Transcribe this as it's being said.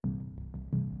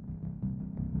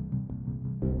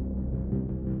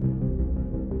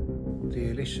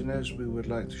listeners, we would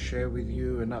like to share with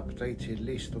you an updated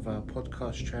list of our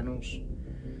podcast channels.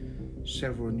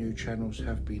 Several new channels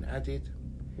have been added.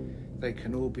 They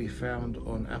can all be found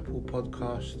on Apple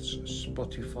Podcasts,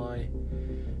 Spotify,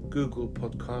 Google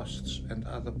Podcasts and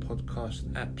other podcast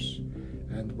apps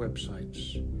and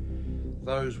websites.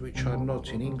 Those which are not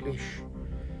in English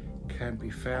can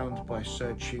be found by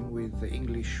searching with the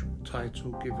English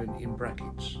title given in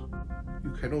brackets. You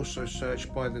can also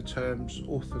search by the terms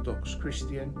Orthodox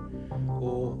Christian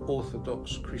or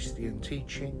Orthodox Christian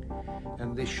teaching,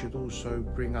 and this should also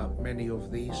bring up many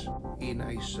of these in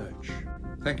a search.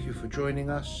 Thank you for joining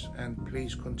us, and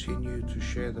please continue to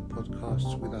share the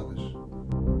podcasts with others.